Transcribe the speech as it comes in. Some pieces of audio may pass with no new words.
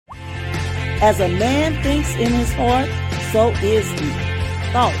As a man thinks in his heart, so is he.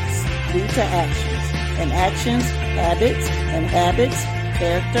 Thoughts lead to actions, and actions, habits, and habits,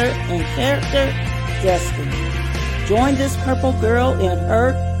 character, and character, destiny. Join this purple girl in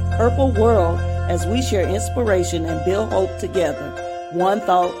her purple world as we share inspiration and build hope together, one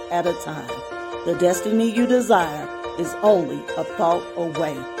thought at a time. The destiny you desire is only a thought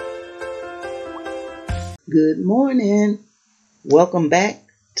away. Good morning. Welcome back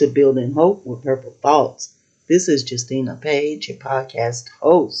to Building Hope with Purple Thoughts. This is Justina Page, your podcast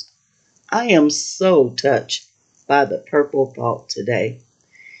host. I am so touched by the purple thought today.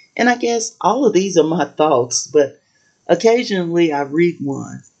 And I guess all of these are my thoughts, but occasionally I read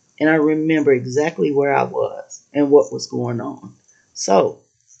one and I remember exactly where I was and what was going on. So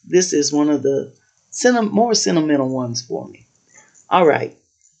this is one of the more sentimental ones for me. All right,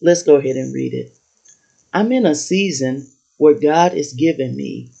 let's go ahead and read it. I'm in a season where God is giving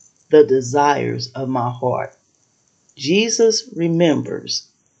me the desires of my heart. Jesus remembers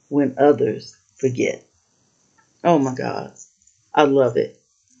when others forget. Oh my God, I love it.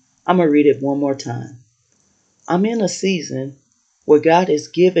 I'm going to read it one more time. I'm in a season where God is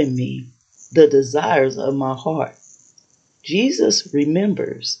giving me the desires of my heart. Jesus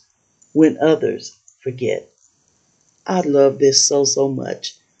remembers when others forget. I love this so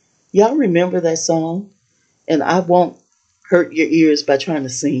much. Y'all remember that song? And I won't hurt your ears by trying to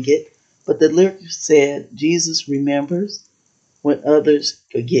sing it, but the lyrics said, Jesus remembers when others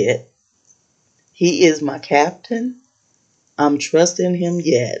forget. He is my captain. I'm trusting him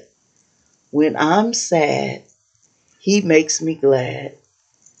yet. When I'm sad, he makes me glad.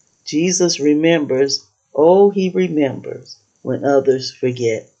 Jesus remembers, oh, he remembers when others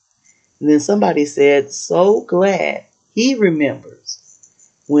forget. And then somebody said, so glad he remembers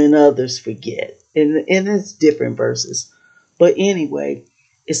when others forget. And it's different verses. But anyway,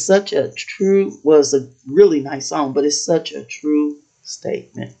 it's such a was a really nice song, but it's such a true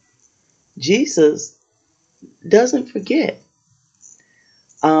statement. Jesus doesn't forget.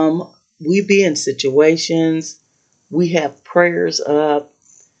 We be in situations, we have prayers up,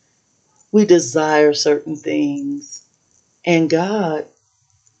 we desire certain things, and God,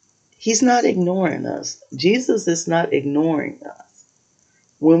 he's not ignoring us. Jesus is not ignoring us.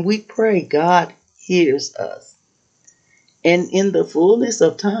 When we pray, God hears us. And in the fullness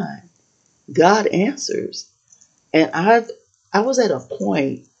of time, God answers. And I was at a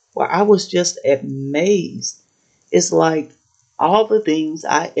point where I was just amazed. It's like all the things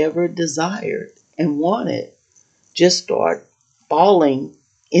I ever desired and wanted just start falling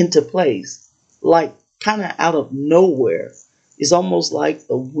into place, like kind of out of nowhere. It's almost like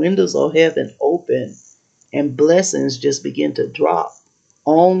the windows of heaven open and blessings just begin to drop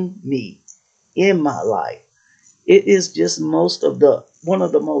on me in my life. It is just one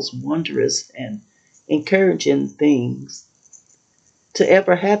of the most wondrous and encouraging things to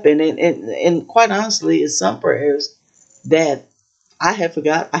ever happen. And quite honestly, it's some prayers that I had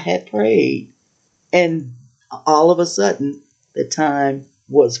forgot I had prayed. And all of a sudden, the time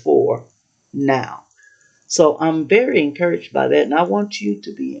was for now. So I'm very encouraged by that. And I want you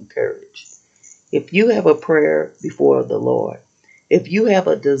to be encouraged. If you have a prayer before the Lord, if you have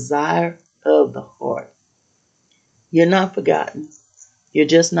a desire of the heart, you're not forgotten. You're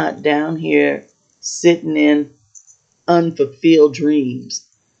just not down here sitting in unfulfilled dreams.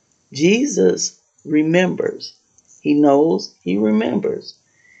 Jesus remembers. He knows, he remembers.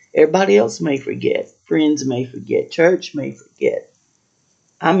 Everybody else may forget. Friends may forget. Church may forget.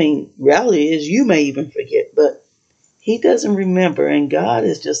 I mean, reality is you may even forget, but he doesn't remember. And God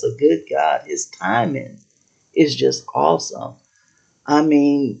is just a good God. His timing is just awesome. I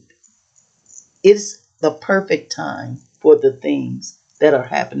mean, it's the perfect time for the things that are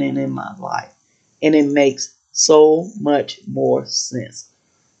happening in my life. And it makes so much more sense.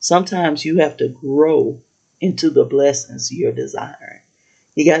 Sometimes you have to grow into the blessings you're desiring.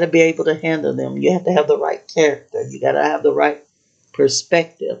 You got to be able to handle them. You have to have the right character. You got to have the right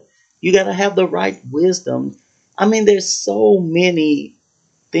perspective. You got to have the right wisdom. I mean, there's so many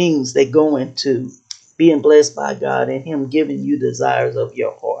things that go into being blessed by God and him giving you desires of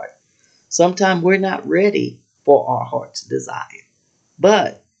your heart. Sometimes we're not ready for our heart's desire.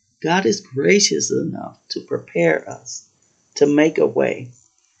 But God is gracious enough to prepare us, to make a way.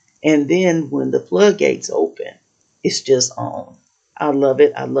 And then when the floodgates open, it's just on. I love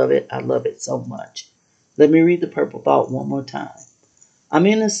it. I love it. I love it so much. Let me read the purple thought one more time. I'm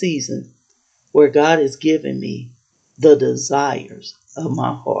in a season where God is giving me the desires of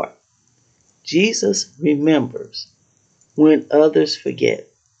my heart. Jesus remembers when others forget.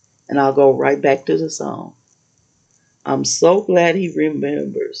 And I'll go right back to the song. I'm so glad he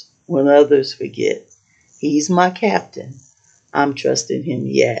remembers when others forget. He's my captain. I'm trusting him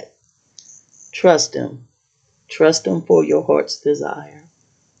yet. Trust him. Trust him for your heart's desire.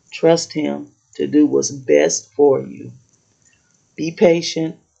 Trust him to do what's best for you. Be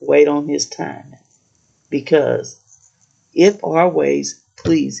patient. Wait on his timing. Because if our ways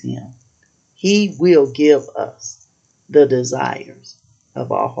please him, he will give us the desires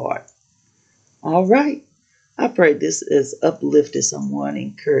of our heart. All right. I pray this has uplifted someone,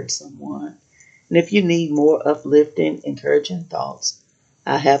 encouraged someone. And if you need more uplifting, encouraging thoughts,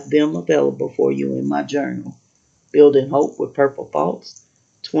 I have them available for you in my journal, Building Hope with Purple Thoughts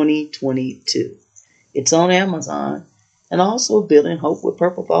 2022. It's on Amazon, and also Building Hope with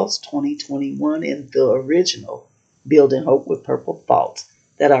Purple Thoughts 2021 in the original Building Hope with Purple Thoughts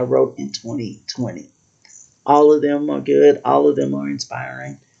that I wrote in 2020. All of them are good. All of them are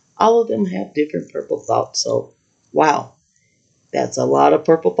inspiring. All of them have different purple thoughts. So, wow, that's a lot of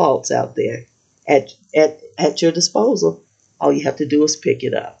purple thoughts out there at your disposal. All you have to do is pick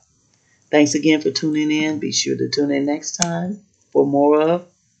it up. Thanks again for tuning in. Be sure to tune in next time for more of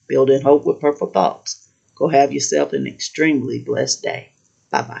Building Hope with Purple Thoughts. Go have yourself an extremely blessed day.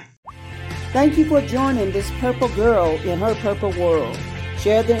 Bye-bye. Thank you for joining this purple girl in her purple world.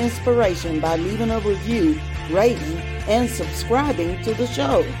 Share the inspiration by leaving a review, rating, and subscribing to the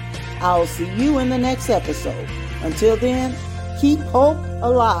show. I'll see you in the next episode. Until then, keep hope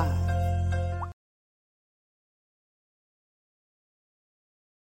alive.